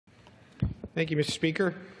Thank you, Mr.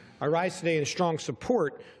 Speaker. I rise today in strong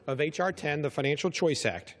support of H.R. 10, the Financial Choice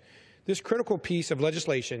Act. This critical piece of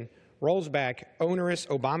legislation rolls back onerous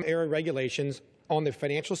Obama-era regulations on the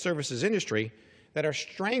financial services industry that are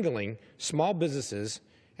strangling small businesses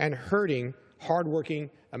and hurting hardworking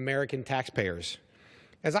American taxpayers.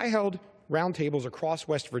 As I held roundtables across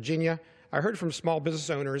West Virginia, I heard from small business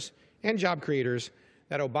owners and job creators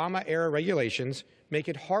that Obama-era regulations make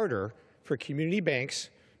it harder for community banks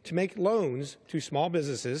to make loans to small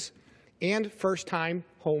businesses and first-time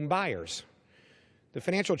home buyers. The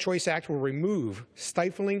Financial Choice Act will remove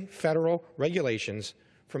stifling federal regulations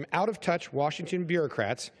from out-of-touch Washington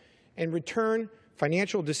bureaucrats and return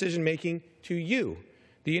financial decision-making to you,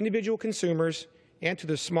 the individual consumers, and to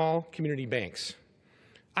the small community banks.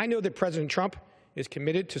 I know that President Trump is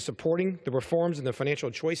committed to supporting the reforms in the Financial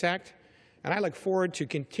Choice Act, and I look forward to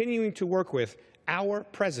continuing to work with our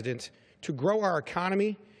President to grow our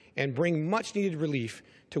economy and bring much-needed relief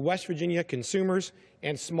to West Virginia consumers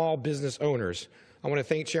and small business owners. I want to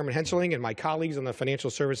thank Chairman Hensarling and my colleagues on the Financial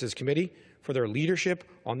Services Committee for their leadership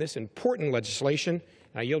on this important legislation,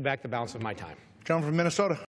 and I yield back the balance of my time. Gentleman from Minnesota.